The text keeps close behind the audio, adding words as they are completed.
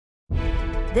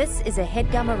This is a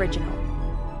HeadGum original.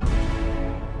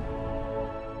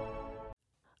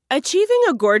 Achieving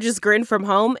a gorgeous grin from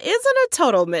home isn't a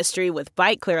total mystery with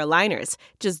Bite Clear aligners.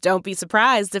 Just don't be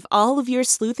surprised if all of your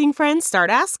sleuthing friends start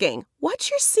asking, "What's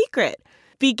your secret?"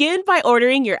 Begin by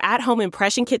ordering your at-home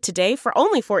impression kit today for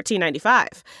only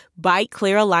 $14.95. Bite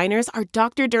Clear aligners are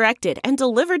doctor-directed and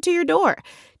delivered to your door.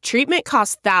 Treatment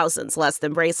costs thousands less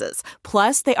than braces.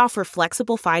 Plus, they offer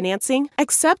flexible financing,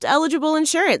 accept eligible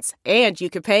insurance, and you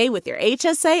can pay with your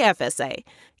HSA FSA.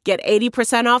 Get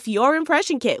 80% off your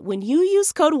impression kit when you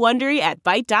use code WONDERY at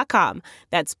Byte.com.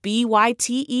 That's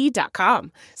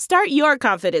BYTE.com. Start your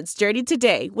confidence journey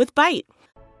today with Byte.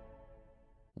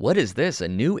 What is this, a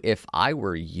new If I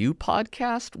Were You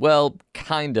podcast? Well,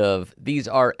 kind of. These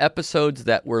are episodes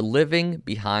that were living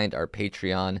behind our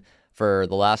Patreon for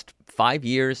the last 5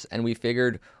 years, and we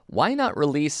figured, why not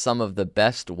release some of the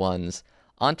best ones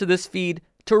onto this feed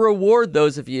to reward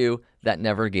those of you that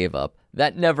never gave up,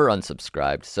 that never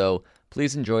unsubscribed. So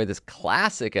please enjoy this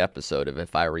classic episode of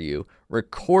If I Were You,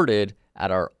 recorded at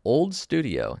our old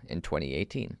studio in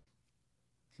 2018.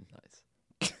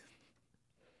 Nice.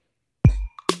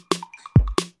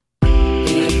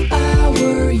 If I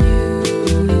were you,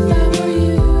 if I were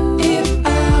you, if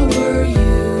I were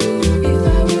you, if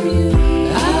I were you,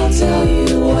 I'll tell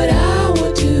you what I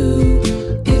would do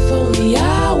if only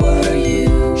I were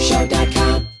you.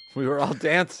 Show.com. We were all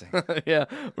dancing. Yeah,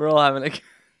 we're all having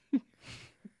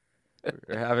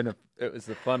It was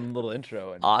a fun little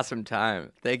intro. And awesome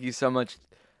time. Thank you so much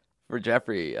for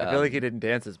Geoffrey. I feel like he didn't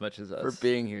dance as much as us. For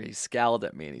being here. He scowled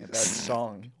at me. And That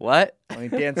song. What? He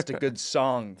danced to good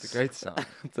songs. It's a great song.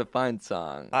 It's a fine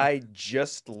song. I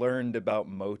just learned about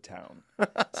Motown.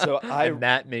 So And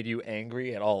that made you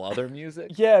angry at all other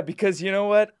music? Yeah, because you know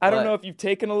what? I What? don't know if you've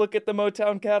taken a look at the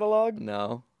Motown catalog.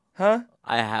 No, Huh?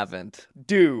 I haven't.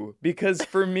 Do. Because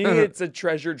for me, it's a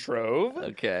treasure trove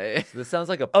Okay. So this sounds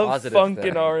like a of positive funk thing.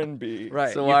 and R&B.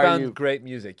 Right. So you why are found you great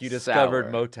music. You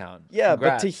discovered sour? Motown. Yeah,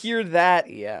 Congrats. but to hear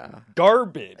that Yeah.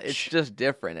 garbage. It's just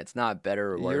different. It's not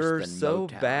better or worse You're than so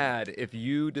Motown. bad if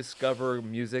you discover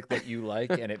music that you like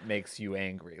and it makes you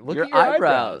angry. Look Your at your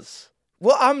eyebrows.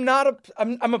 Well, I'm not.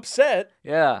 I'm upset.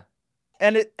 Yeah.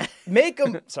 And make a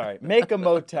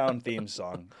Motown theme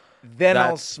song. Then I'll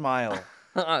That's- smile.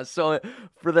 So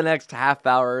for the next half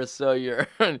hour or so, you're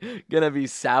gonna be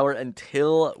sour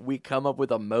until we come up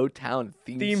with a Motown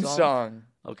theme song.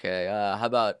 Okay. How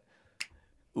about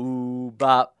ooh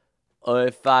bop?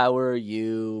 If I were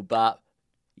you, bop.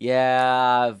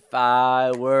 Yeah, if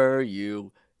I were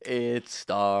you, it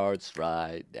starts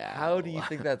right now. How do you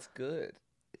think that's good?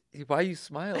 Why are you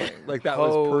smiling? Like that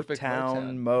was perfect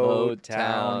Motown, Motown.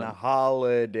 Motown,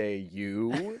 holiday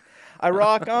you. I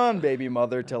rock on, baby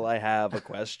mother, till I have a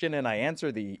question, and I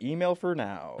answer the email for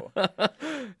now.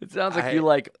 It sounds like you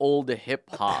like old hip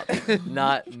hop,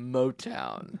 not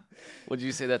Motown. Would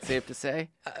you say that's safe to say?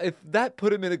 If that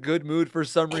put him in a good mood for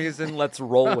some reason, let's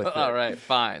roll with it. All right,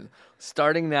 fine.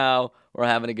 Starting now, we're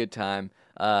having a good time.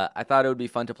 I thought it would be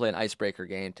fun to play an icebreaker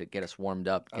game to get us warmed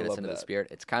up, get us love into the that. spirit.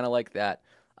 It's kind of like that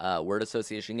word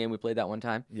association game we played that one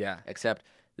time. Yeah. Except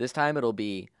this time it'll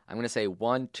be, I'm going to say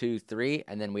 1, 2, 3,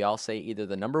 and then we all say either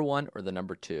the number 1 or the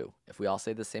number 2. If we all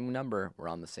say the same number, we're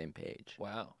on the same page.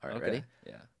 Wow. All right, Okay. ready?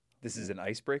 Yeah. This is an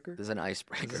icebreaker? This is an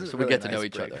icebreaker, This is so we really get to an know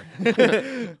each icebreaker.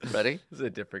 other. Ready? This is a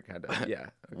different kind of, yeah.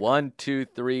 1, 2,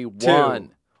 3,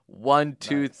 1. 1,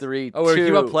 2, 3, 2. Oh, we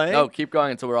keep on playing? No, keep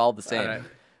going until we're all the same. All right.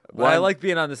 Well, I like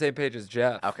being on the same page as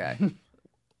Jeff. Okay.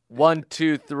 1,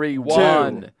 2, 3,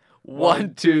 1.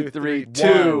 1, 2, 3,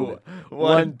 2.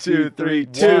 1, 2, 3,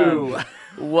 2.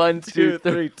 1, 2,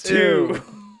 3, 2.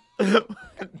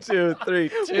 2, 3,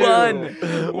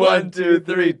 2. 1, 2,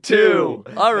 3, 2.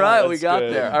 All right, we that's got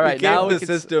good. there. All right, we now gave we the can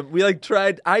system. We I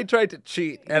tried to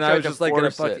cheat, and I tried was to just like gonna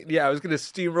force it. I was gonna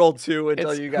steamroll 2 until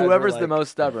It's you guys. whoever's were the like,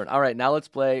 most stubborn. All right, now let's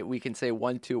play. We can say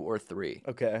 1, 2, or 3.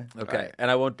 Okay. Okay, All right.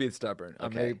 and I won't be stubborn. I'm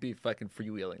Okay. gonna be fucking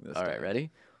freewheeling this. All right, time. ready?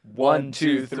 1,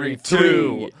 2, 3,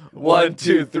 2. 1,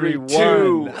 2, 3,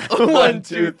 2. 1,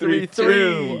 2, 3,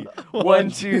 3.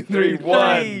 1, 2, 3,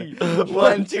 1.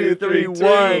 1, 2, 3,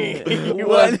 1.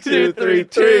 1, 2, 3,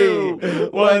 2.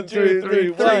 1, 2, 3,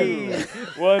 1.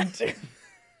 1, 2.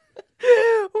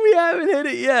 We haven't hit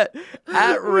it yet.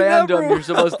 At random, you're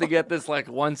supposed to get this like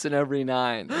once in every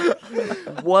 9.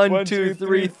 1, 2,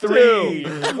 3, 3.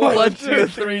 1, 2,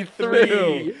 3,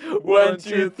 3. 1,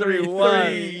 2, 3,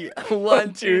 1.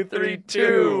 1, 2, 3,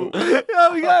 2.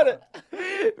 Oh, we got it.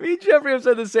 Me and Geoffrey have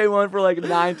said the same one for like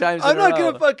 9 times. I'm not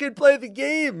gonna fucking play the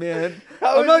game, man.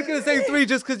 I'm not gonna say 3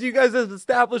 just because you guys have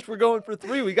established we're going for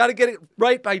 3. We got to get it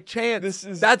right by chance.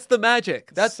 That's the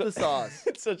magic. That's the sauce.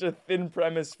 It's such a thin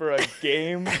premise for a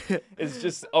game. It's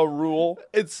just a rule.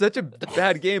 It's such a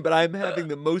bad game, but I'm having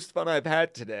the most fun I've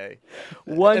had today.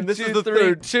 1, And this 2, is the 3,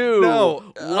 third. 2.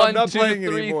 No, I'm 1, not 2, playing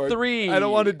 3, anymore. 3. I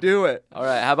don't want to do it. All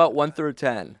right, how about 1 through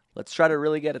 10? Let's try to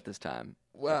really get it this time.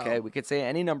 Wow. Okay, we could say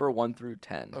any number 1 through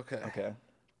 10. Okay.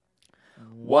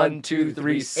 1, 2,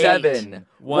 3, 7.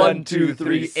 1, 2,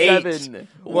 3, 7.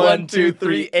 1, 2,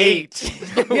 3, 8.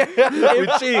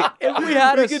 If we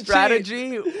had a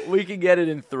strategy, we could get it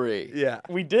in 3. Yeah.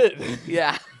 We did.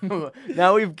 Yeah.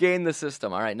 Now we've gained the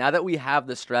system. All right, now that we have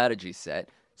the strategy set,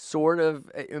 sort of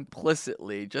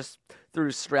implicitly, just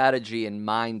through strategy and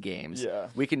mind games,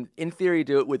 we can, in theory,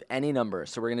 do it with any number.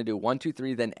 So we're going to do 1, 2,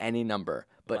 3, then any number.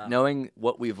 But knowing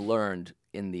what we've learned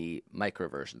in the micro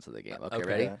versions of the game. Okay.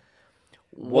 Ready?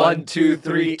 1, 2,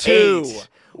 3, 2.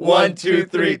 1, 2,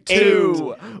 3,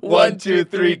 2. 1, 2,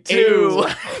 3, 2.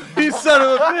 You son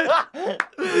of a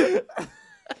bitch.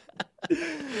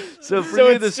 So for So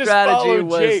you, it's the just strategy follow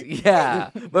was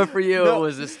Jake. but for you it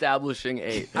was establishing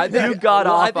 8. I think You got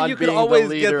well, off I think on you could being always the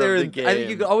leader get there of the in, game. I think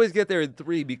you could always get there in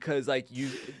 3 because like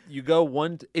you go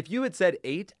 1. If you had said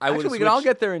 8, I would. Actually, we could all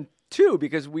get there in 2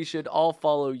 because we should all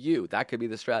follow you. That could be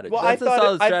the strategy. Well, That's a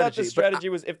solid I thought strategy, the but strategy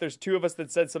was if there's 2 of us that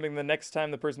said something, the next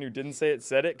time the person who didn't say it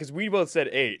said it, because we both said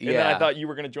 8, and then Yeah. I thought you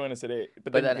were going to join us at 8.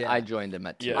 but then I joined him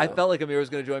at 2. Yeah. I felt like Amir was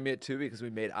going to join me at 2 because we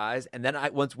made eyes, and then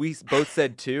once we both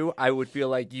said 2, I would feel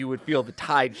like you would feel the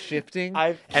tide shifting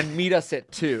and meet us at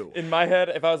 2. In my head,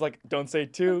 if I was like, don't say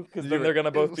 2, because then they're going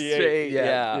to both be 8.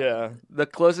 Yeah. Yeah. The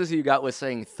closest you got was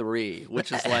saying 3,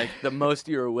 which is like the most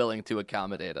you were willing to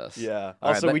accommodate us. Yeah.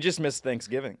 All right, Also, but- we just missed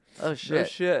Thanksgiving. Oh shit. No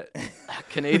shit.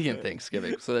 Canadian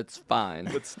Thanksgiving, so that's fine.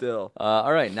 But still.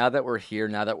 All right, now that we're here,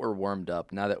 now that we're warmed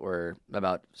up, now that we're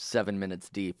about 7 minutes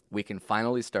deep, we can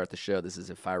finally start the show. This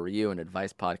is If I Were You, an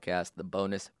advice podcast, the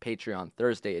bonus Patreon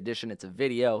Thursday edition. It's a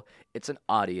video, it's an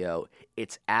audio,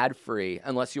 it's ad-free.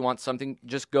 Unless you want something,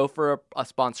 just go for a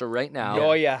sponsor right now.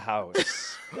 Yoya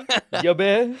House. Yo,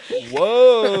 bitch.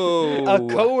 Whoa. A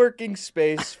co-working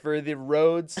space for the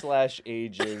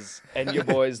road/ages, and your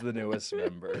boy's the newest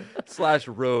member. /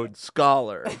 Road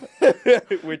Scholar.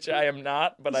 Which I am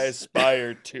not, but I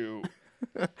aspire to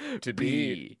To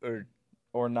B.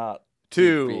 or not.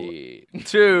 2. B.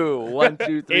 2. 1,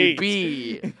 2, 3. 8.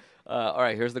 B. All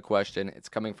right, here's the question. It's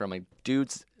coming from a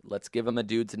dude's. Let's give him a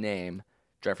dude's name.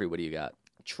 Geoffrey, what do you got?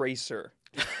 Tracer.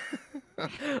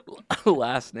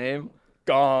 Last name?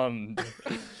 Gone.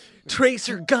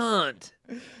 Tracer Gaunt.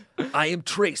 I am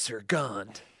Tracer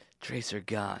Gaunt. Tracer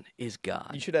gone is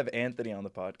gone. You should have Anthony on the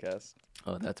podcast.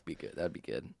 Oh, that'd be good. That'd be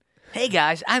good. Hey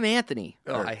guys, I'm Anthony.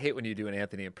 Oh, I hate when you do an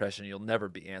Anthony impression. You'll never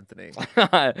be Anthony.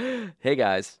 Hey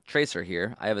guys, Tracer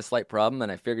here. I have a slight problem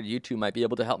and I figured you two might be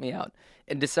able to help me out.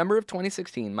 In December of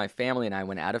 2016, my family and I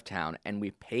went out of town and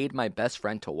we paid my best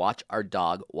friend to watch our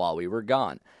dog while we were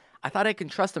gone. I thought I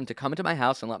could trust him to come into my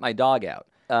house and let my dog out.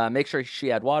 Make sure she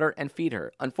had water and feed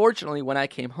her. Unfortunately, when I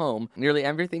came home, nearly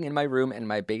everything in my room and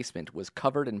my basement was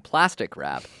covered in plastic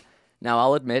wrap. Now,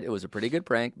 I'll admit it was a pretty good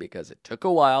prank because it took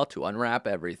a while to unwrap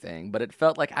everything, but it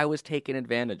felt like I was taken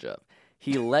advantage of.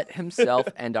 He let himself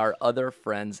and our other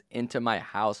friends into my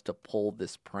house to pull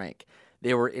this prank.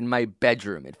 They were in my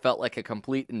bedroom. It felt like a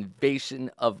complete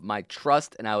invasion of my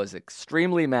trust, and I was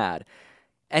extremely mad.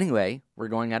 Anyway, we're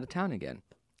going out of town again,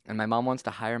 and my mom wants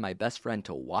to hire my best friend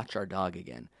to watch our dog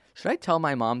again. Should I tell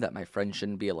my mom that my friend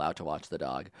shouldn't be allowed to watch the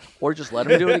dog, or just let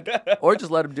him do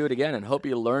it, again and hope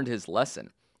he learned his lesson?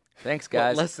 Thanks,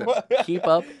 guys. lesson? Keep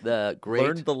up the great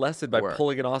Learned the lesson by work.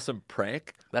 pulling an awesome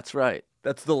prank. That's right.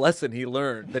 That's the lesson he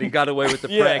learned. That he got away with the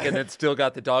Yeah. prank and then still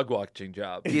got the dog watching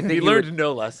job. Do you think he he learned would-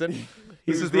 no lesson.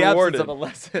 This was is the rewarded. absence of a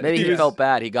lesson. Maybe he was- felt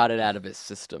bad. He got it out of his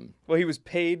system. Well, he was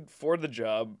paid for the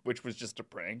job, which was just a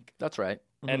prank, That's right.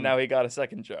 and now he got a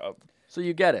second job So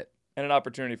you get it. and an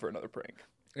opportunity for another prank.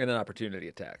 And an opportunity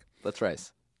attack. That's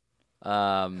right.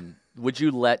 Would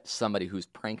you let somebody who's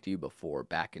pranked you before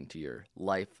back into your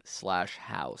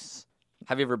life/house?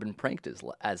 Have you ever been pranked as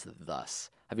thus?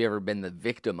 Have you ever been the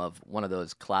victim of one of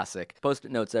those classic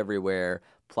Post-it notes everywhere,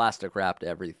 plastic wrapped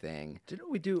everything? Didn't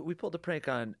we do? We pulled a prank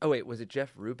on. Oh wait, was it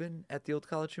Jeff Rubin at the old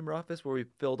college humor office where we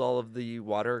filled all of the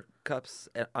water cups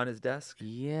on his desk?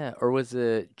 Yeah, or was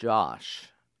it Josh?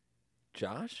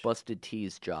 Josh? Busted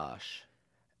Tease Josh.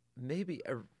 Maybe,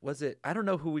 or was it? I don't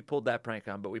know who we pulled that prank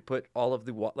on, but we put all of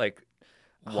the hundreds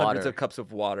Water. of cups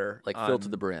of water, Like filled to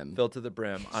the brim.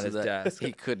 on So his that desk.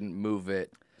 He couldn't move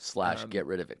it. / get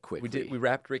rid of it quickly. We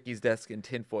wrapped Ricky's desk in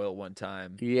tinfoil one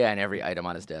time. Yeah, and every item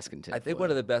on his desk in tinfoil. I think one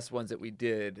of the best ones that we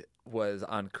did was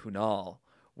on Kunal,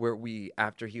 where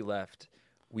after he left,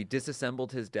 we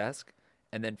disassembled his desk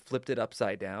and then flipped it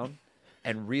upside down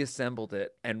and reassembled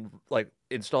it and like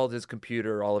installed his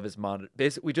computer, all of his monitor.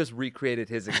 Basically, we just recreated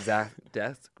his exact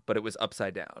desk, but it was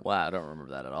upside down. Wow, I don't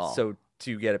remember that at all. So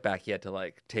to get it back, he had to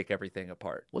like take everything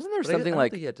apart. Wasn't there But I something don't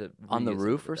like think he had to on the reassemble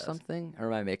roof the or desk. something? Or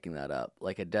am I making that up?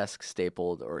 Like a desk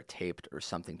stapled or taped or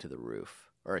something to the roof,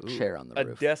 or a chair on the A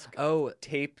roof. desk Oh,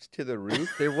 taped to the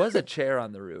roof. there was a chair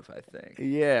on the roof, I think.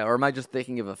 Yeah, or am I just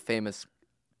thinking of a famous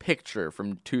picture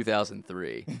from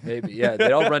 2003? Maybe, yeah.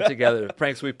 They all run together. The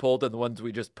pranks we pulled and the ones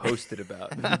we just posted about.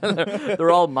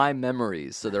 They're all my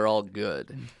memories, so they're all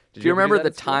good. Do you you ever do remember that the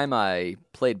at school? time I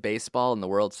played baseball in the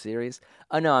World Series?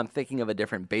 Oh no, I'm thinking of a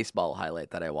different baseball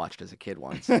highlight that I watched as a kid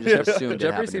once. I just assumed it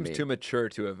Geoffrey happened seems to me. too mature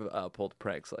to have pulled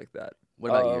pranks like that. What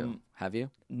about you? Have you?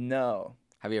 No.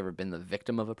 Have you ever been the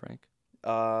victim of a prank?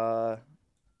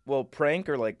 Well, prank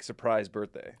or like surprise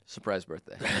birthday? Surprise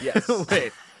birthday. Yes.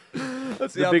 Wait,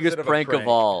 That's the biggest prank of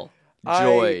all.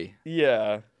 Joy.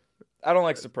 Yeah. I don't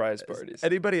like surprise parties.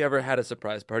 anybody ever had a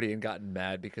surprise party and gotten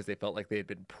mad because they felt like they had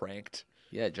been pranked?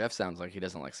 Yeah, Jeff sounds like he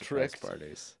doesn't like surprise Tricked.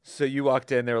 parties. So you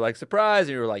walked in, they were like, surprise,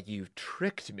 and you were like, you've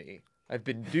tricked me. I've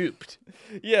been duped.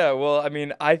 Yeah, well, I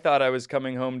mean, I thought I was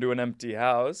coming home to an empty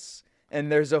house, and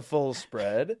there's a full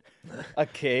spread, a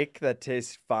cake that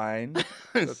tastes fine,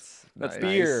 That's That's nice.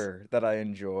 beer that I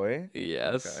enjoy.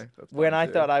 Yes. Okay, that's When fine, I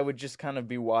too. thought I would just kind of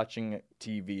be watching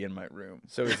TV in my room.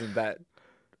 So isn't that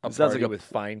a It sounds party like a- with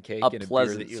fine cake A and a beer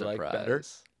pleasant that you surprise. like better?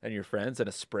 And your friends and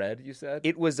a spread, you said?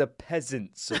 It was a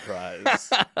peasant surprise.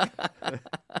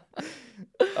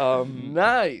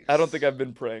 Nice. I don't think I've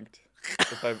been pranked.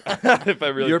 If I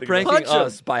really You're think pranking about it. Punch 'em.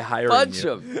 us by hiring Punch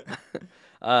you.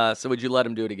 him. So would you let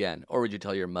him do it again, or would you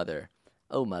tell your mother,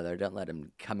 "Oh, mother, don't let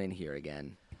him come in here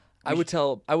again," I would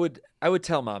tell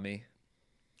mommy.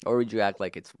 or would you act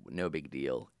like it's no big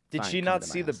deal? Did Fine, she come not to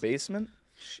my see the house. basement?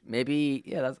 Maybe,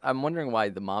 yeah. I'm wondering why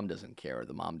the mom doesn't care or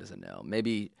the mom doesn't know.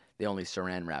 Maybe they only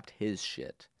saran wrapped his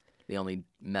shit. They only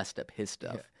messed up his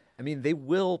stuff. I mean, they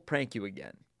will prank you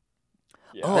again.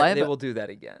 Yeah. Oh, I have they a- will do that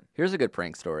again. Here's a good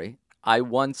prank story. I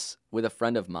once, with a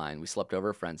friend of mine, we slept over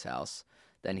a friend's house.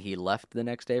 Then he left the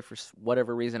next day for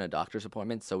whatever reason, a doctor's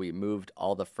appointment. So we moved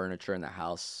all the furniture in the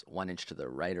house 1 inch to the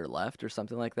right or left or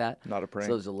something like that. Not a prank.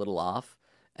 So it was a little off.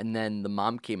 And then the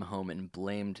mom came home and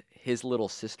blamed his little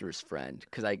sister's friend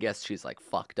because I guess she's like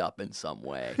fucked up in some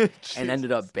way, and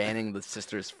ended up banning the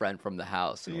sister's friend from the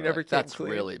house. And you we're never like, came That's clean."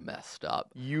 really messed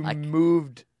up. You I-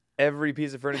 moved every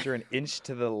piece of furniture an inch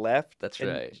to the left. That's and-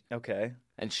 right. Okay.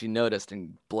 And she noticed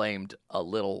and blamed a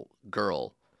little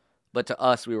girl. But to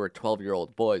us, we were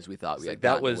 12-year-old boys. We thought we had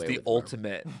That gotten was away the with our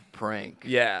ultimate. prank.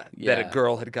 Yeah, that Yeah. a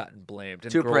girl had gotten blamed.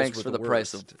 And 2 girls pranks were for the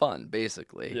price of worst. fun,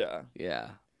 basically. Yeah.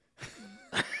 Yeah.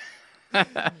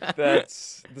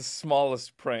 That's the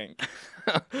smallest prank.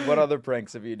 What other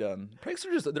pranks have you done? Pranks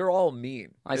are just—they're all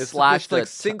mean. I It's slashed like I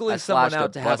singling someone slashed a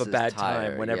out to have a bus's bad tire,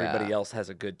 time when yeah. everybody else has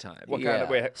a good time. What Yeah. kind of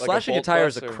way? Like Slashing a bolt tire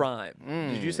is bus a or- crime.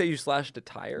 Did you say you slashed a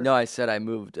tire? No, I said I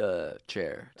moved a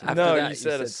chair. After No, that, you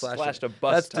said a slashed slashed a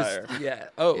bus That's tire. yeah.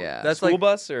 Oh, Yeah. that's School like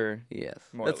bus or Yes,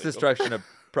 more that's illegal? destruction of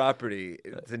property.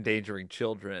 It's endangering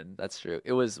children. that's true.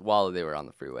 It was while they were on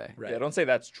the freeway. Right. Yeah, don't say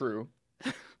that's true.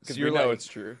 Because you're we know like- it's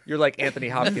true. You're like Anthony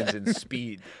Hopkins in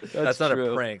Speed. That's not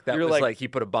true. a prank. That You're was like- like he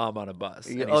put a bomb on a bus.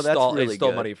 And he Oh, that's stole, really he stole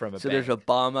good. money from a So bank. there's a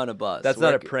bomb on a bus. That's not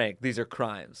a Work- prank. These are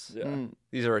crimes. Yeah.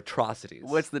 These are atrocities.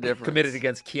 What's the difference? Committed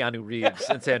against Keanu Reeves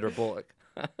and Sandra Bullock.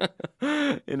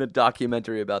 in a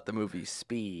documentary about the movie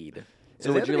Speed. So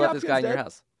Is would you Anthony let this guy in Hopkins your dead?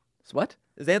 house? What?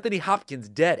 Is Anthony Hopkins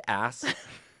dead, ass? Come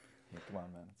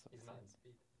on, man.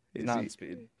 He's not in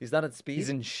Speed. He's not in Speed? He's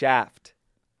in Shaft.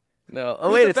 No. Oh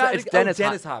Who's wait, the it's bad- it's Dennis.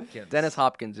 Dennis Hopkins. Dennis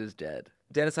Hopkins is dead.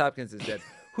 Dennis Hopkins is dead.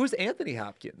 Who's Anthony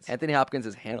Hopkins? Anthony Hopkins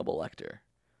is Hannibal Lecter,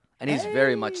 and he's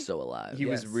very much so alive. He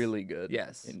was Yes. really good.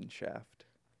 Yes. In Shaft.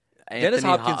 Dennis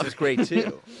Anthony Hopkins is great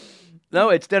too. No,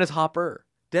 it's Dennis Hopper.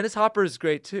 Dennis Hopper is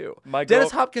great too. My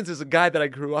Dennis girl- Hopkins is a guy that I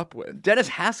grew up with. Dennis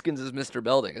Haskins is Mr.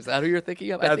 Belding. Is that who you're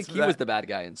thinking of? I That's think he that- was the bad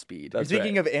guy in Speed. You're That's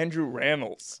thinking right. of Andrew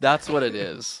Rannells. That's what it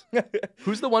is.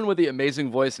 Who's the one with the amazing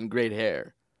voice and great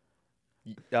hair?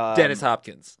 Dennis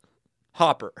Hopkins.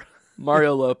 Hopper.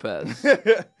 Mario Lopez.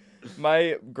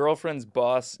 My girlfriend's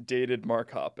boss dated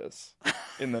Mark Hoppus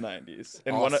in the 90s.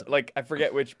 And one of, Awesome. like I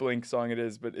forget which Blink song it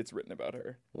is, but it's written about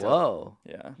her. Whoa.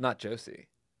 Yeah. Not Josie.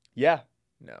 Yeah,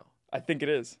 No. I think it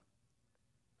is.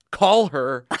 Call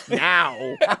her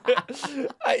now.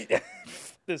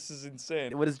 This is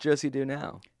insane. What does Josie do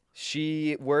now?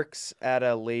 She works at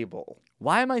a label.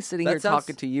 Why am I sitting That here sounds-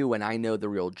 talking to you when I know the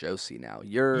real Josie now?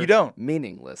 You're You don't.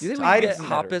 meaningless. Do you think to we I can me. get didn't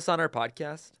matter. Hoppus on our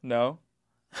podcast? No.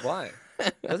 Why?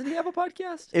 Doesn't he have a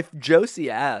podcast? If Josie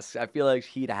asks, I feel like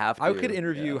he'd have to. I could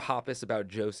interview Hoppus about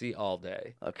Josie all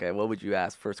day. Okay, what would you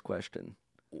ask? First question.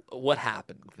 What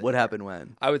happened? What happened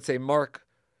when? I would say, Mark,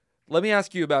 let me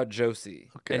ask you about Josie.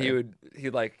 And Okay.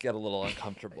 he'd like get a little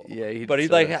uncomfortable. Yeah, he'd but he'd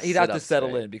sort like of he'd sit have to up settle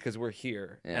straight. in because we're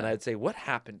here. Yeah. And I'd say, what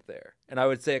happened there? And I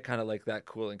would say it kind of like that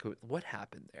cool and cool. What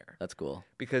happened there? That's cool.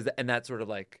 Because and that sort of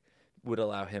like would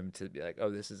allow him to be like, oh,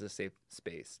 this is a safe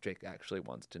space. Jake actually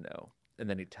wants to know, and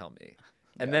then he'd tell me.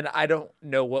 And then I don't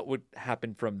know what would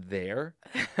happen from there,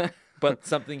 but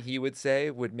something he would say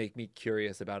would make me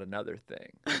curious about another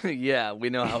thing. Yeah, we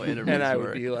know how interviews And I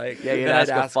work. would be like, Yeah, you'd then I'd ask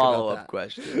a about follow-up that.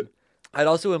 question. I'd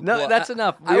also employ. No, that's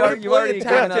enough. I You would already employ a given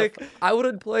tactic. enough. I would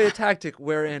employ a tactic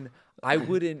wherein I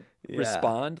wouldn't Yeah.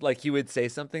 respond. Like he would say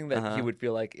something that Uh-huh. he would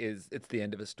feel like it's the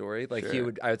end of a story. Like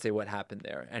Sure. I would say what happened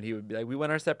there, and he would be like, we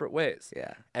went our separate ways.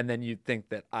 Yeah. And then you'd think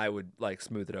that I would like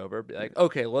smooth it over, be like,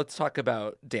 okay, let's talk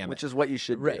about damn Which it. is what you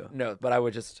should Right. do. No, but I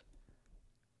would just,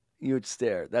 You would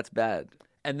stare. That's bad.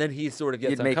 and then he sort of gets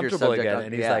You'd make your uncomfortable subject again,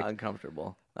 and he's yeah, like,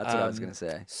 uncomfortable. That's what I was gonna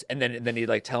say. and then he'd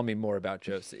like tell me more about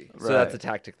Josie. So Right. that's a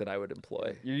tactic that I would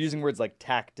employ. You're using words like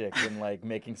tactic and like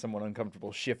making someone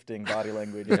uncomfortable, shifting body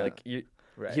language. You're like,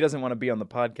 Right. he doesn't want to be on the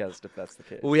podcast if that's the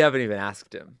case. Well, we haven't even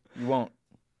asked him. You won't.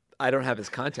 I don't have his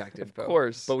contact info. Of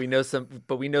course. But we know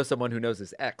someone who knows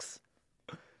his ex.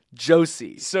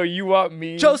 Josie. So you want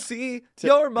me? Josie,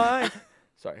 you're mine.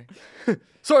 Sorry.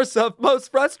 Source of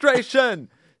most frustration.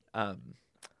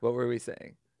 What were we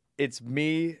saying? It's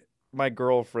me, my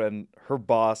girlfriend, her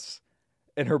boss,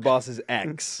 and her boss's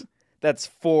ex. That's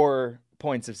 4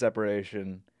 points of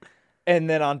separation. And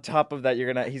then on top of that,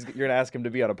 you're gonna ask him to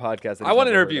be on a podcast. That I he's want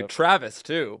to never heard interview of. Travis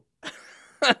too.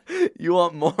 You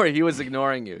want more? He was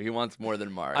ignoring you. He wants more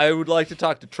than Mark. I would like to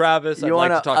talk to Travis. I'd you like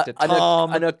want to talk to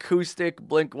Tom. an acoustic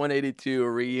Blink 182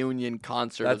 reunion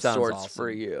concert That of sounds sorts awesome.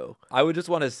 for you. I would just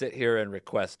want to sit here and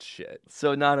request shit.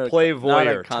 So not a Play not a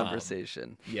voyeur, Tom.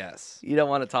 conversation. Yes. You don't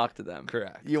want to talk to them.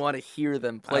 Correct. You want to hear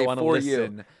them play wanna for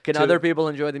listen you. Can to- other people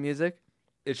enjoy the music?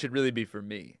 It should really be for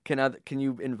me. Can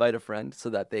you invite a friend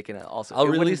so that they can also? I'll it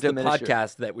wouldn't release the diminish your-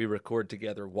 podcast that we record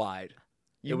together wide.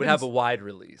 It You've would been have a s- wide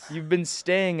release. You've been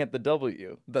staying at the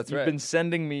W. That's You've right. been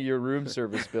sending me your room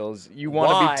service bills. You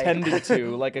want Why? to be tended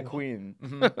to like a queen.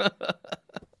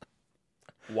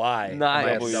 Why? Nice. Am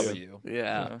I at W? Yeah.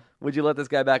 Yeah. Would you let this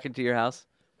guy back into your house?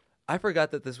 I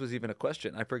forgot that this was even a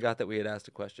question. I forgot that we had asked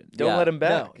a question. Don't Yeah. let him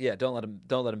back. No, yeah, don't let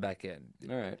him back in.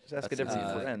 All right. Just ask a That's different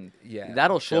easy. friend. Yeah,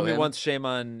 That'll show Fool me him. once, shame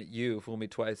on you. Fool me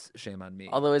twice, shame on me.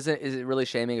 Although, is it really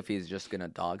shaming if he's just gonna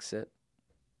dog sit?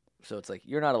 So it's like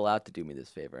you're not allowed to do me this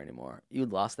favor anymore. You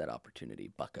lost that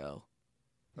opportunity, Bucko.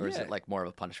 Or is Yeah. it like more of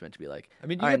a punishment to be like? I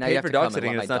mean, you "All right, get now paid have for to come dog and sitting,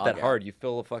 let and my it's not dog that out." hard. You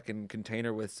fill a fucking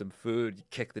container with some food, you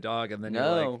kick the dog, and then you're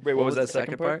No. like, Wait, what was the that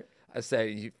second part? I say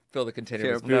you fill the container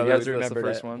Sure. with food. No, you that's- always that's the remember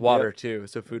first that. one. Water Yep. too,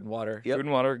 so food and water. Yep. Food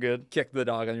and water, good. Kick the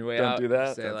dog on your way Don't out. do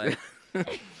that. Say Don't like,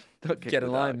 Don't kick get the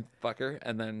in dog. line, fucker,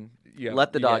 and then you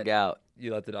Let the you dog get- out.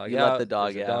 You let the dog You out. let the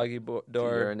dog There's a out. doggy To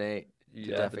door. urinate.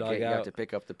 You To let the defecate. dog You have out. to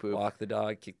pick up the poop. Walk the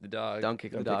dog, kick the dog. Don't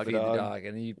kick the Don't dog. feed the dog,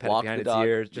 and then you pet Walk it behind the its dog.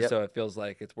 ears just Yep. so it feels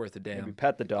like it's worth a damn. Maybe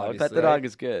pet the dog. Obviously. Pet the dog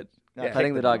is good. No, Yeah.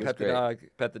 Petting the dog is Pet great. the dog,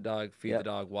 pet the dog, feed Yep. the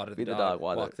dog, water Feed the the dog, dog,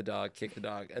 water walk it. the dog, kick the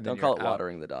dog, and Don't then call it you're out.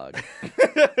 watering the dog.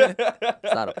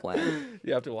 It's not a plan.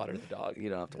 You have to water the dog. You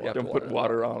don't have to You have water. Don't to put the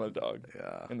water dog. on a dog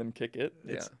Yeah. and then kick it.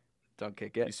 Yeah. Don't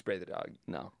kick You it. spray the dog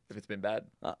No. if it's been bad.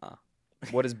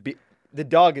 What is the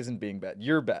dog isn't being bad.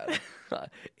 You're bad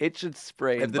It should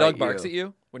spray. If and the bite dog barks at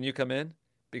you when you come in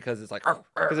because it's like, "Arr,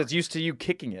 arr," because it's used to you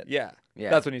kicking it. yeah, Yeah.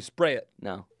 that's when you spray it.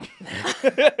 No.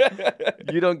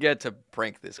 You don't get to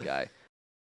prank this guy.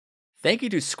 Thank you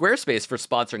to Squarespace for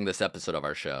sponsoring this episode of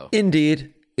our show.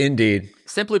 Indeed.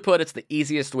 Simply put, it's the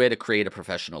easiest way to create a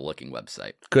professional looking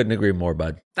website. Couldn't agree more,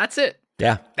 bud. That's it.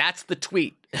 Yeah. That's the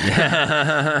tweet.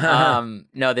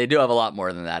 No, they do have a lot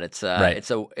more than that. It's Right.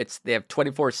 they have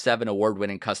 24/7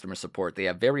 award-winning customer support. They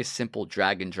have very simple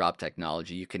drag and drop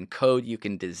technology. You can code, you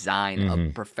can design a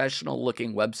professional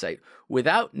looking website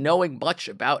without knowing much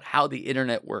about how the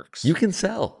internet works. You can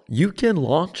sell. You can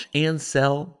launch and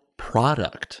sell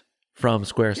product from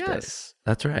Squarespace. Yes.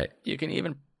 That's right. You can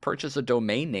even purchase a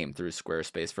domain name through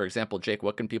Squarespace. For example, Jake,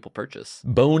 what can people purchase?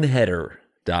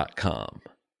 Boneheader.com.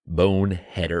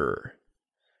 Boneheader.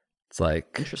 It's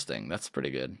like, Interesting. That's pretty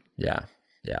good. yeah.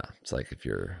 It's like if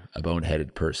you're a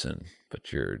boneheaded person,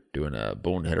 but you're doing a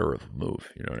boneheader of a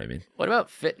move. You know what I mean? What about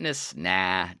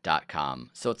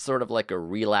fitnessnah.com? So it's sort of like a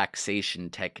relaxation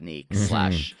technique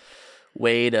slash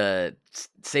way to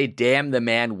say damn the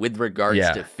man with regards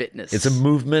to fitness. It's a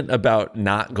movement about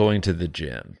not going to the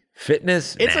gym.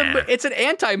 Fitness? It's an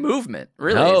anti-movement,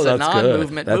 really. No, it's a that's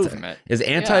non-movement good. movement. Is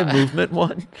anti-movement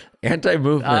one?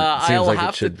 Anti-movement seems I'll like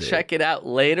have it should to be. check it out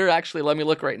later. Actually, let me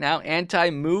look right now.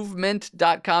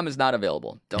 Antimovement.com is not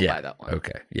available. Don't buy that one.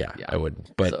 Okay. Yeah, I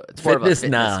wouldn't. But So it's more of a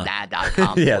nah.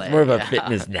 fitnessnah.com Yeah, it's more of a play.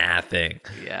 fitness nah thing.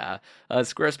 Yeah.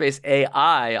 Squarespace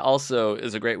AI also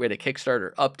is a great way to kickstart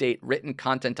or update written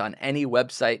content on any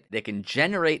website. They can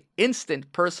generate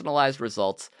instant personalized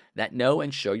results that know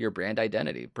and show your brand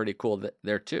identity. Pretty cool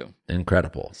there too.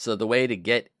 Incredible. So the way to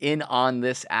get in on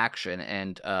this action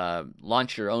and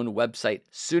launch your own website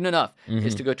soon enough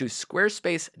is to go to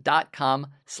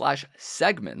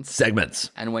squarespace.com/segments.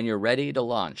 Segments. And when you're ready to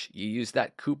launch, you use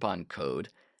that coupon code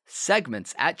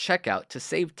segments at checkout to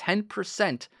save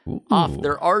 10% off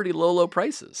their already low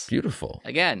prices. Beautiful.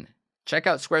 Again, check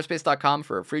out squarespace.com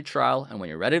for a free trial. And when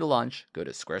you're ready to launch, go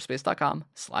to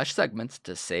squarespace.com/segments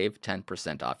to save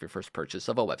 10% off your first purchase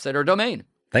of a website or domain.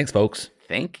 Thanks, folks.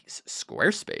 Thanks,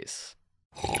 Squarespace.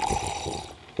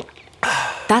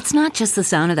 That's not just the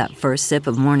sound of that first sip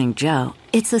of Morning Joe.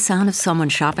 It's the sound of someone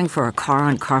shopping for a car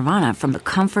on Carvana from the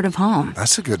comfort of home.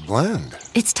 That's a good blend.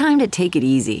 It's time to take it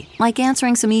easy, like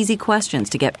answering some easy questions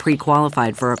to get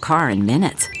pre-qualified for a car in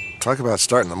minutes. Talk about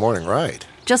starting the morning right.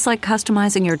 Just like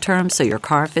customizing your terms so your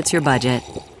car fits your budget.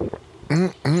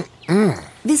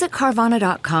 Visit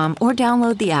Carvana.com or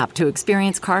download the app to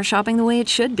experience car shopping the way it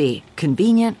should be.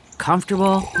 Convenient,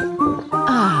 comfortable.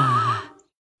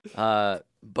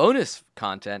 Bonus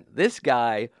content. This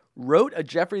guy wrote a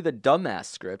Geoffrey the Dumbass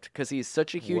script because he's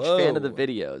such a huge fan of the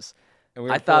videos.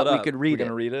 And I thought we could read We're it.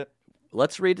 gonna read it.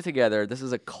 Let's read it together. This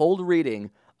is a cold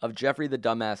reading of Geoffrey the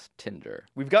Dumbass Tinder.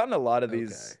 We've gotten a lot of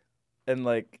these, and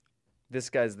like, this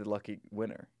guy's the lucky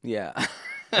winner. Yeah.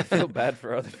 I feel bad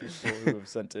for other people who have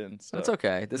sent in. So. That's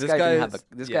okay. This This guy guy didn't have is-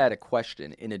 this yeah. guy had a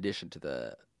question in addition to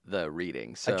the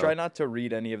reading. So I try not to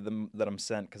read any of them that I'm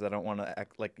sent because I don't want to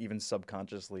act like even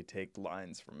subconsciously take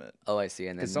lines from it. Oh, I see.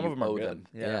 And then 'Cause some you of them are owe good. them.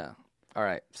 Yeah. All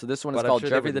right. So this one is But I'm called sure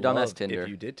they Geoffrey the would Dumbass love Tinder. If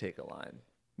you did take a line.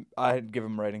 I'd give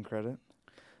him writing credit.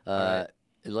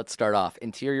 Let's start off.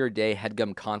 Interior Day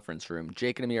Headgum Conference Room.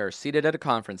 Jake and Amir are seated at a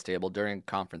conference table during a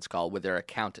conference call with their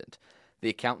accountant. The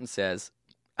accountant says,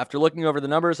 "After looking over the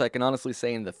numbers, I can honestly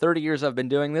say in the 30 years I've been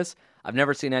doing this, I've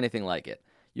never seen anything like it.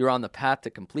 You're on the path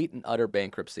to complete and utter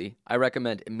bankruptcy. I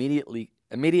recommend immediate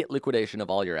liquidation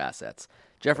of all your assets."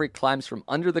 Geoffrey climbs from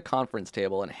under the conference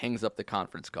table and hangs up the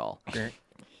conference call.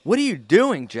 What are you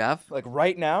doing, Jeff? Like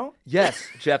right now? Yes,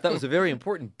 Jeff, that was a very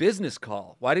important business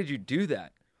call. Why did you do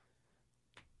that?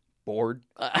 Bored.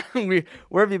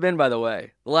 Where have you been, by the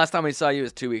way? The last time we saw you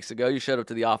was 2 weeks ago. You showed up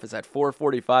to the office at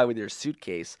 4:45 with your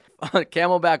suitcase, a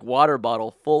Camelback water bottle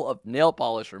full of nail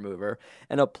polish remover,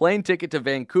 and a plane ticket to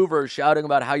Vancouver shouting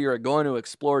about how you're going to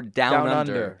explore down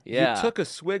under. Yeah. You took a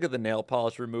swig of the nail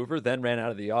polish remover, then ran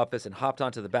out of the office and hopped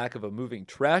onto the back of a moving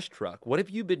trash truck. What have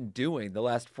you been doing the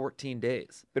last 14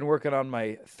 days? Been working on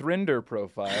my Thrinder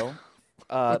profile.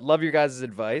 Love your guys'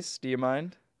 advice. Do you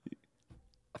mind?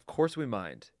 Of course we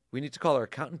mind. We need to call our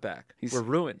accountant back. We're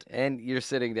ruined. And you're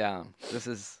sitting down. This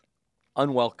is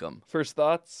unwelcome. First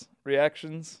thoughts,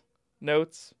 reactions,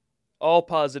 notes, all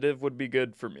positive would be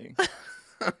good for me.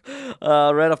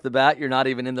 Right off the bat, you're not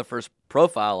even in the first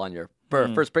profile on your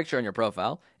first picture on your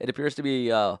profile. It appears to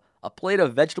be a plate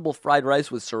of vegetable fried rice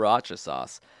with sriracha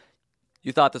sauce.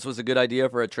 You thought this was a good idea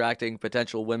for attracting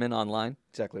potential women online?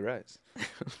 Exactly right.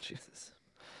 Jesus.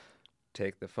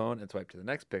 Take the phone and swipe to the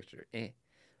next picture.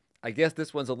 I guess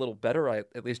this one's a little better.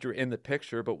 At least you're in the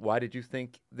picture, but why did you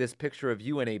think this picture of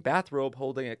you in a bathrobe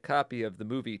holding a copy of the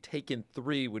movie Taken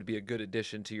 3 would be a good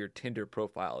addition to your Tinder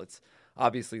profile? It's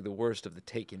obviously the worst of the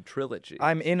Taken trilogy.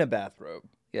 I'm in a bathrobe.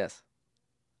 Yes.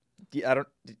 Yeah,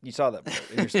 you saw that part,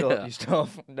 and you still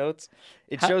have notes?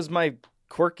 It shows my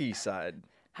quirky side.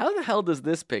 How the hell does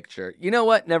this picture? You know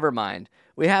what? Never mind.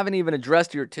 We haven't even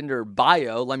addressed your Tinder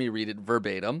bio. Let me read it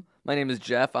verbatim. My name is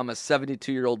Jeff. I'm a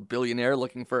 72-year-old billionaire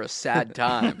looking for a sad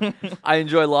time. I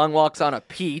enjoy long walks on a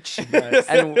peach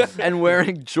and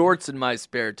wearing jorts in my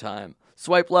spare time.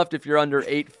 Swipe left if you're under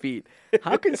 8 feet.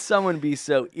 How can someone be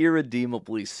so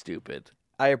irredeemably stupid?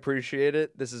 I appreciate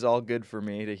it. This is all good for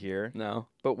me to hear. No.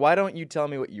 But why don't you tell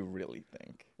me what you really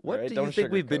think? What right? do Don't you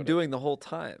think we've been sugarcoat it. doing the whole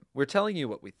time? We're telling you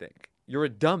what we think. You're a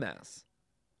dumbass.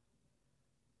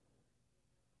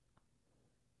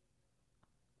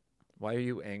 Why are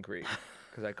you angry?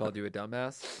 Because I called you a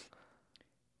dumbass?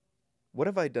 What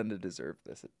have I done to deserve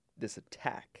this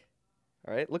attack?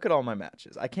 All right, look at all my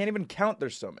matches. I can't even count.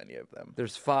 There's so many of them.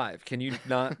 There's 5. Can you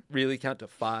not really count to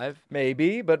 5?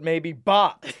 Maybe, but maybe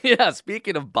bot. Yeah,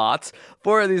 speaking of bots,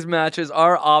 4 of these matches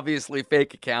are obviously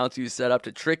fake accounts you set up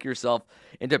to trick yourself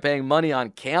into paying money on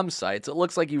cam sites. It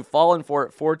looks like you've fallen for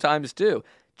it 4 times too.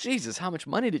 Jesus, how much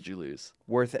money did you lose?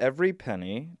 Worth every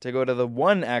penny to go to the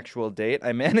one actual date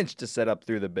I managed to set up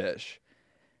through the Bish.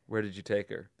 Where did you take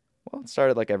her? Well, it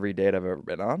started like every date I've ever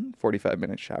been on.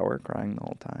 45-minute shower, crying the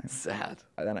whole time. Sad.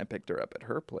 And then I picked her up at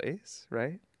her place,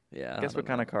 right? Yeah. Guess what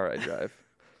kind of car I drive?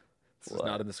 This is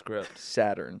not in the script.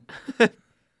 Saturn.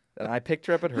 And I picked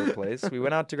her up at her place. We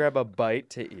went out to grab a bite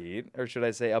to eat, or should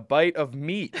I say a bite of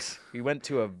meat. We went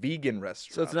to a vegan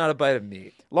restaurant. So it's not a bite of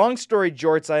meat. Long story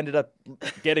jorts, I ended up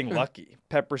getting lucky.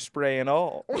 Pepper spray and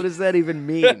all. What does that even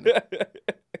mean?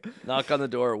 Knock on the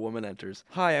door, a woman enters.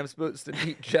 Hi, I'm supposed to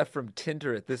meet Jeff from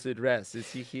Tinder at this address.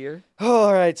 Is he here? Oh,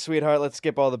 all right, sweetheart, let's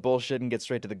skip all the bullshit and get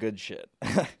straight to the good shit.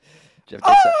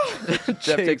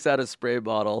 Jeff takes out a spray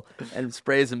bottle and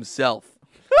sprays himself.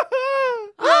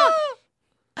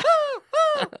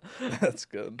 That's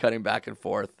good. Cutting back and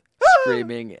forth,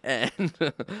 screaming, and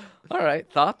all right,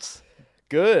 thoughts?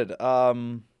 Good.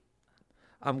 I'm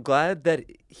glad that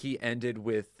he ended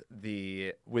with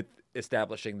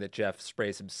establishing that Jeff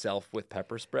sprays himself with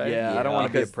pepper spray. Yeah, I don't want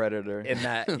to be a Because predator. in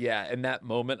that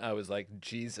moment, I was like,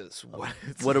 Jesus,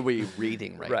 What are we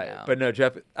reading right now? But no,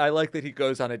 Jeff, I like that he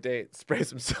goes on a date, sprays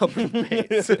himself with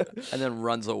paint. And then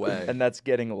runs away. And that's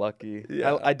getting lucky.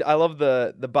 Yeah. I love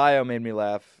the bio made me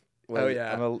laugh. Oh,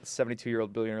 yeah. I'm a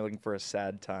 72-year-old billionaire looking for a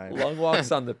sad time. Long walks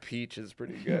on the peach is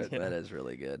pretty good. That is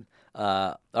really good.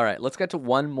 All right, let's get to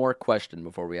one more question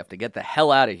before we have to get the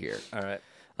hell out of here. All right.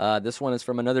 This one is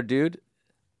from another dude.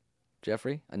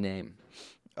 Jeffrey, a name.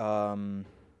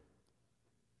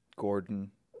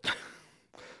 Gordon.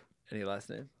 Any last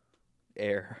name?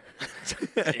 Air.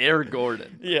 Air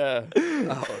Gordon. Yeah.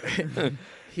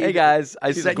 Hey guys,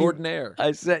 He's Gordon Air.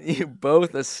 I sent you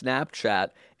both a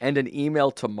Snapchat and an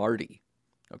email to Marty.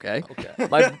 Okay.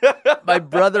 My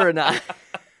brother and I.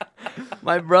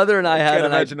 My brother and I had Can't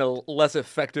imagine a less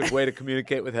effective way to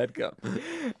communicate with headgum.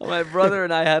 My brother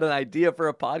and I had an idea for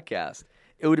a podcast.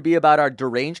 It would be about our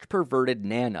deranged, perverted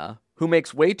Nana, who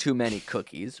makes way too many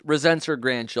cookies, resents her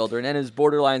grandchildren, and is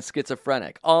borderline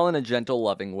schizophrenic, all in a gentle,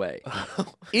 loving way.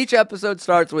 Each episode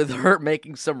starts with her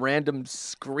making some random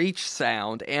screech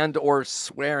sound and or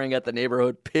swearing at the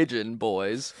neighborhood pigeon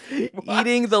boys,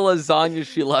 eating the lasagna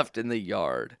she left in the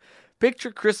yard.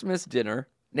 Picture Christmas dinner.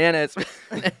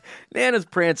 Nana's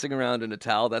prancing around in a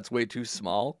towel that's way too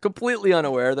small, completely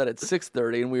unaware that it's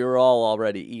 6:30 and we were all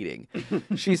already eating.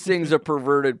 She sings a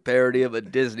perverted parody of a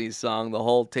Disney song. The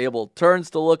whole table turns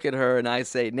to look at her, and I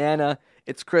say, Nana,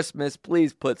 it's Christmas.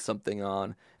 Please put something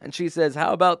on. And she says,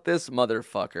 how about this,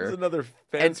 motherfucker? There's another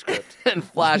fan script. And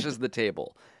flashes the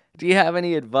table. Do you have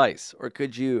any advice, or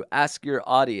could you ask your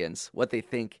audience what they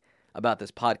think about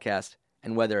this podcast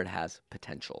and whether it has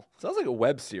potential? Sounds like a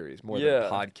web series more than a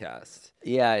podcast.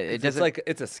 Yeah,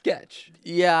 It's a sketch.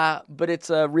 Yeah, but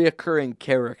it's a reoccurring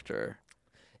character.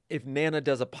 If Nana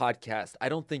does a podcast, I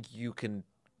don't think you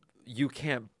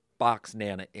can't box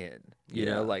Nana in. You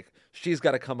know, like she's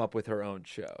got to come up with her own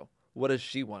show. What does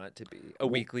she want it to be? A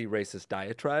weekly racist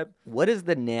diatribe? What is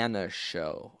the Nana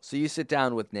show? So you sit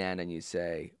down with Nana and you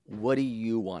say, what do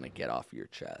you want to get off your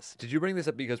chest? Did you bring this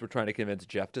up because we're trying to convince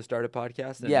Jeff to start a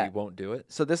podcast and Yeah. he won't do it?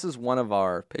 So this is one of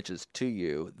our pitches to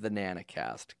you, the Nana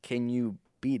cast. Can you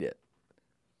beat it?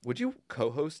 Would you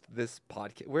co-host this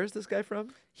podcast? Where's this guy from?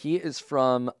 He is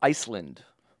from Iceland,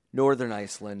 Northern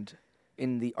Iceland,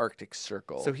 in the Arctic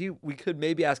Circle. So we could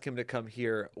maybe ask him to come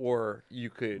here, or you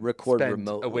could Record spend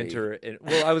remotely. a winter in.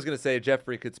 Well, I was going to say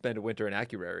Jeffrey could spend a winter in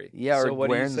Acuary. Yeah, or So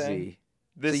what are you Guernsey. saying?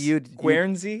 This So you'd-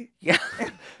 Guernsey? Yeah.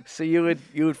 So you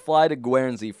would fly to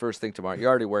Guernsey first thing tomorrow. You're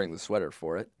already wearing the sweater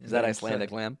for it. Is that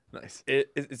Icelandic lamb? Nice.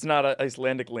 It's not a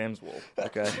Icelandic lamb's wool.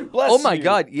 Okay. Bless Oh my you.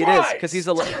 God, it is because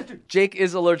Jake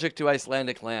is allergic to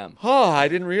Icelandic lamb. Oh, I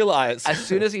didn't realize. As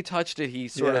soon as he touched it, he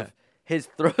sort Yeah. of his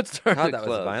throat started God, to that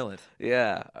close. was violent.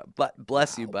 Yeah.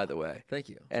 Bless you, by the way. Thank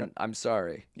you. And I'm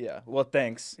sorry. Yeah. Well,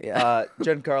 thanks. Yeah.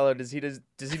 Giancarlo, does he do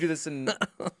this in?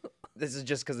 This is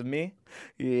just because of me?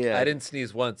 Yeah. I didn't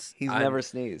sneeze once. He's never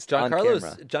sneezed on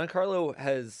Giancarlo camera.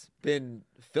 has been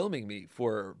filming me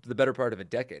for the better part of a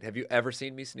decade. Have you ever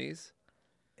seen me sneeze?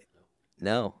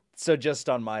 No. So just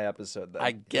on my episode then.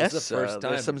 I guess the first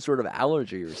There's time. some sort of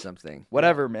allergy or something.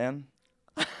 Whatever, man.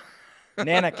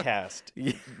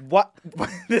 NanaCast. What?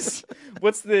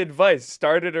 What's the advice?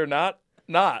 Start it or not?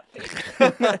 Not.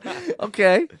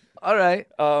 Okay. All right.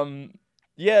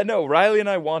 Yeah, no, Riley and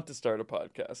I want to start a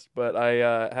podcast, but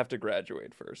I have to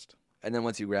graduate first. And then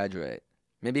once you graduate,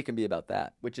 Maybe it can be about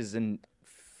that. which is in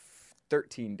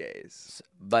 13 days.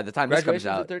 By the time this comes Graduation's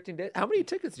in out, 13 days. How many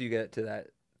tickets do you get to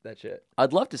that shit?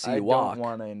 I'd love to see I you walk. don't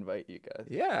want to invite you guys.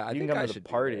 Yeah, I you think can come I to the should be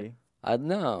party.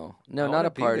 No, I not wanna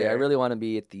a be party. I there. really want to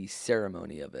be at the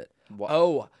ceremony of it.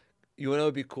 Oh, you know what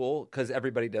would be cool? Because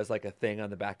everybody does like a thing on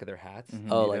the back of their hats.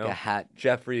 Oh, you like know? a hat.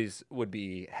 Jeffrey's would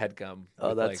be headgum. Oh,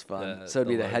 with, that's like, fun. the- So it'd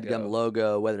be the logo. HeadGum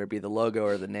logo, whether it be the logo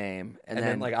or the name, And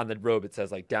then like on the robe it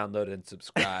says like download and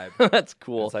subscribe. that's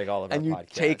cool. It's like all of and our you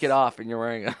take it podcasts. off, and you're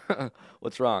wearing a.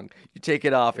 What's wrong? You take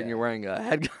it off, and you're wearing a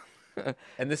HeadGum.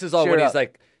 And this is all Cheer when up. he's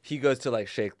like he goes to like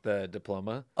shake the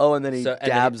diploma. Oh, and then he So- and then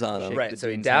dabs he- on him. Shake Right, the so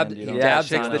he dean's dabbed. hand, you He don't dabs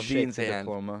shake on the him. dean's the hand.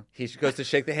 diploma. He goes to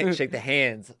shake the shake the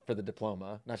hands for the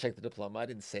diploma, not shake the diploma. I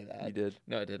didn't say that. You did.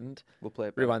 No, I didn't. We'll play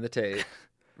it. back. Rewind the tape.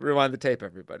 Rewind the tape,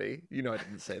 everybody. You know I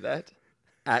didn't say that.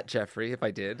 At Geoffrey, if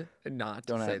I did, not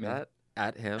Don't say at me. that.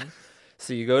 At him.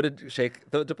 So you go to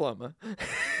shake the diploma.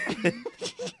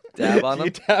 Dab on You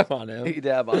him. dab on him. You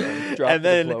dab on him. Drop and the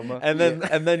then diploma.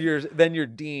 and then your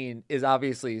dean is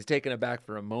obviously he's taken aback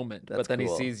for a moment, but That's then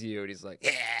cool. he sees you and he's like,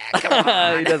 yeah, come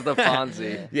on. he does the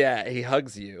Fonzie. Yeah, he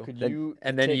hugs you. Could Then- you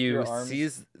and then take you your arms-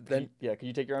 seize then Yeah, could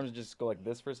you take your arms and just go like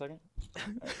this for a second?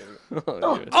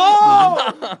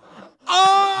 Oh!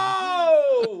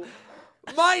 Oh!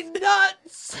 My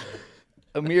nuts!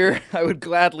 Amir, I would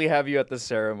gladly have you at the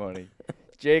ceremony.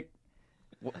 Jake,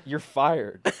 you're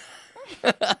fired.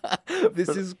 This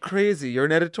is crazy. You're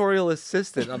an editorial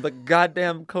assistant. I'm the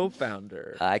goddamn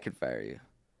co-founder. I could fire you.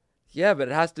 Yeah, but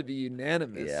it has to be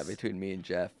unanimous. Yeah, between me and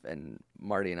Jeff and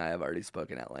Marty and I have already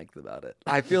spoken at length about it.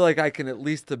 I feel like I can at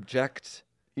least object.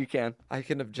 You can. I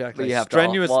can object. But I you have to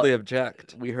strenuously well,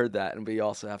 object. We heard that, and we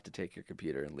also have to take your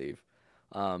computer and leave.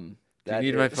 Do you that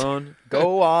need my is- phone?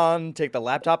 Go on, take the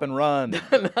laptop and run.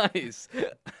 Nice.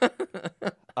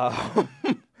 Um,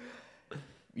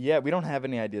 yeah, we don't have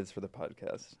any ideas for the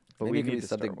podcast, but Maybe we it could need be to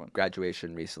something start one.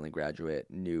 graduation, recently graduate,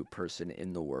 new person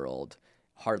in the world,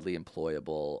 hardly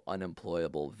employable,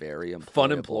 unemployable, very employable. Fun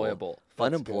employable.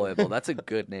 Fun That's good. employable. That's a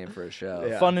good name for a show.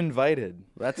 Yeah. Fun invited.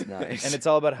 That's nice. And it's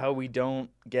all about how we don't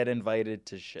get invited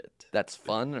to shit. That's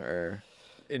fun, or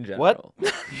In general.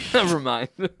 What? never mind.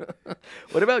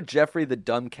 What about Geoffrey the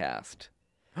Dumbcast?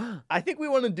 I think we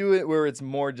want to do it where it's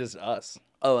more just us.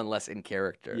 Oh, and less in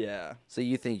character. Yeah. So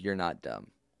you think you're not dumb?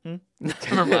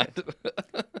 Never mind.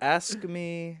 Ask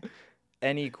me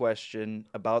any question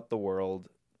about the world,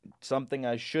 something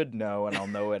I should know, and I'll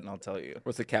know it and I'll tell you.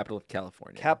 What's the capital of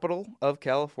California? Capital of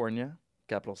California,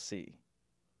 capital C.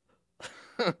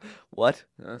 What?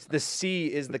 The C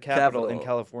is the capital in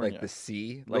California. Like the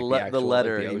sea? The, Like the actual,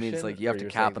 letter. Like the It means ocean? like you have Or to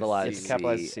you're saying the capitalize sea? C,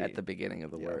 Capitalize C. at the beginning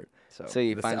of the Yeah. word. So, So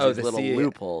he The finds sea- these the little sea-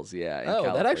 loopholes. Yeah. in Oh, that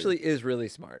California. actually is really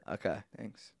smart. Okay.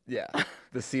 thanks. Yeah.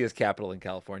 The sea is capital in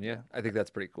California. I think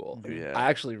that's pretty cool. Yeah. I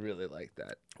actually really like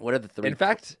that. What are the three? In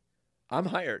fact, I'm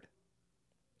hired.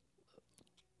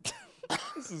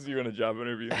 This is you in a job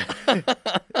interview.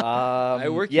 I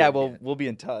work Yeah, here well, again. we'll be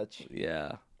in touch.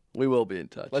 yeah, we will be in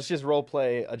touch. Let's just role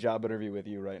play a job interview with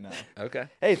you right now. Okay.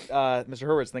 Hey, Mr.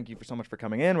 Hurwitz, thank you so much for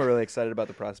coming in. We're really excited about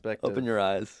the prospect. Open of... your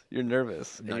eyes. You're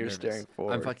nervous, and Not you're nervous. staring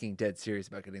forward. I'm fucking dead serious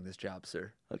about getting this job,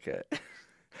 sir. Okay.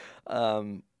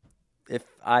 If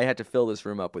I had to fill this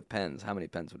room up with pens, how many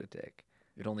pens would it take?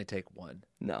 It'd only take one.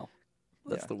 No,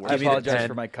 that's Yeah. the I worst. Give me the apologize pen,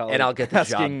 for my colleague and I'll get the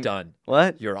asking- job done.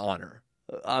 What? Your Honor.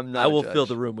 I'm not. I a will fill judge.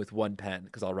 the room with one pen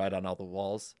because I'll write on all the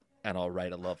walls and I'll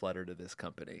write a love letter to this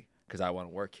company because I want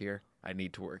to work here. I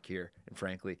need to work here. And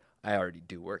frankly, I already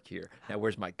do work here. Now,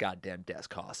 where's my goddamn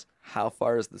desk, Hoss? How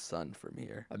far is the sun from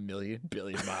here?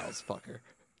 1,000,000,000,000 miles, fucker.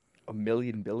 A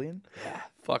million billion?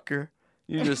 Fucker.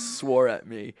 You just swore at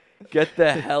me. Get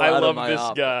the hell I out love of my this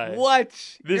office. guy. What?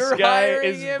 This You're guy hiring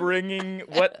is him? bringing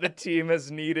what the team has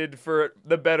needed for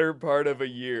the better part of a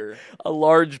year. A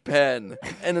large pen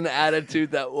and an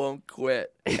attitude that won't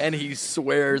quit, and he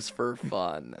swears for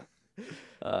fun.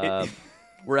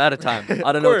 We're out of time.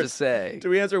 I don't know what to course. say. Do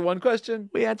we answer one question?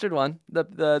 We answered one. The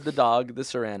dog, the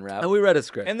saran wrap. And we read a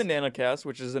script. And the NanoCast,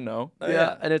 which is a no.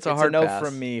 yeah, and it's a It's a hard no pass.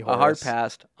 from me, A hard Horace.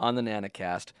 pass on the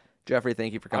NanaCast. Jeffrey,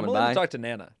 thank you for I'm coming willing by. to talk to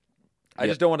Nana. I Yep.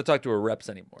 just don't want to talk to her reps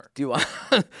anymore. Do you want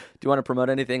do you want to promote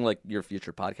anything like your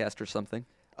future podcast or something?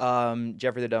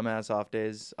 Jeffrey the Dumbass Off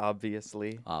Days,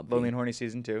 obviously. Obvi. Lonely and Horny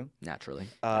Season 2. Naturally.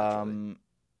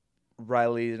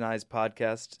 Riley and I's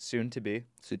podcast, soon to be.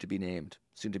 Soon to be named.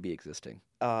 Soon to be existing.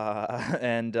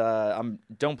 And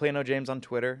don't play no James on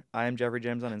Twitter. I am Jeffrey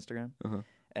James on Instagram. Uh-huh.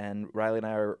 And Riley and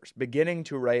I are beginning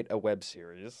to write a web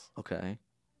series Okay.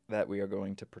 that we are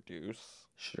going to produce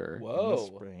Sure. in the Whoa.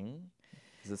 spring.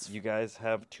 Is this You guys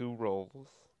have 2 roles.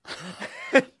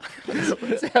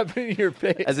 What's happening to your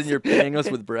face? As in you're paying us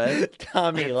with bread?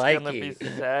 Tommy It's Likey. gonna be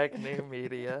SAG New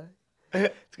Media.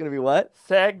 It's going to be what?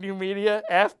 SAG New Media,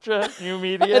 AFTRA New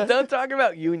Media. Don't talk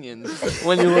about unions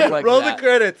when you look like Roll that. the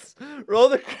credits. Roll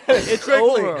the credits. It's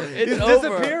quickly. over. It's He's over.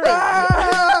 disappearing.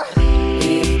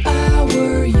 If I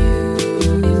were you,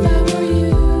 if I were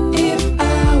you, if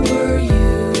I were you,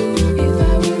 if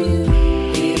I were you,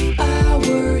 if I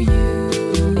were you,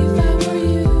 if I were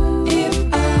you,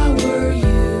 if I were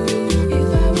you,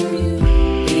 if I were you,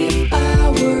 if I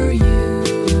were you,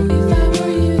 if I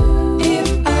were you,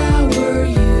 if I were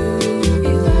you,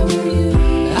 if I were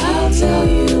you, I'll tell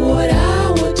you what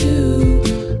I would do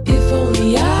if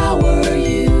only I were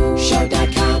you.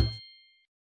 Shark.com.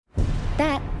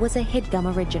 That was a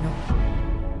HeadGum original.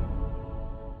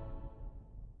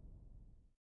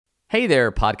 Hey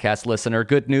there, podcast listener.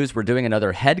 Good news. We're doing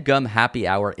another HeadGum Happy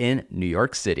Hour in New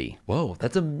York City. Whoa,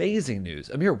 that's amazing news.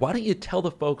 Amir, why don't you tell the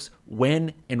folks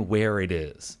when and where it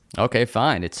is? Okay,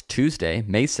 fine. It's Tuesday,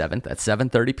 May 7th at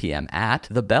 7:30 p.m. at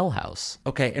the Bell House.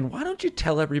 Okay, and why don't you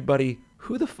tell everybody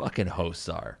who the fucking hosts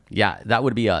are? Yeah, that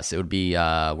would be us. It would be,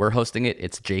 we're hosting it.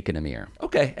 It's Jake and Amir.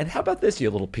 Okay, and how about this, you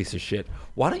little piece of shit?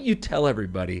 Why don't you tell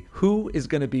everybody who is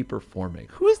going to be performing?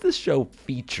 Who is this show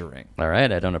featuring? All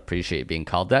right, I don't appreciate being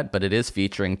called that, but it is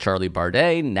featuring Charlie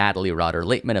Bardet, Natalie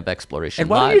Rotter-Lateman of Exploration And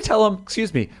why Live. don't you tell them,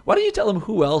 why don't you tell them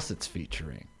who else it's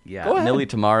featuring? Yeah, Go ahead. Millie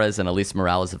Tamares and Elise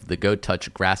Morales of the Go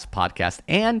Touch Grass podcast,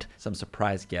 and Some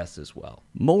surprise guests as well.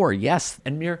 more, yes.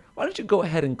 And Mir, why don't you go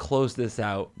ahead and close this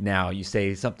out now? You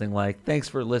say something like, thanks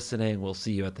for listening. We'll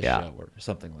see you at the Yeah. show or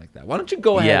something like that. Why don't you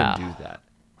go ahead Yeah. and do that?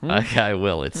 Okay, I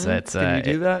will. It's Can you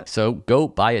do that? So go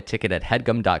buy a ticket at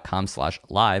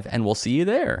headgum.com/live, and we'll see you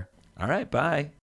there. All right, bye.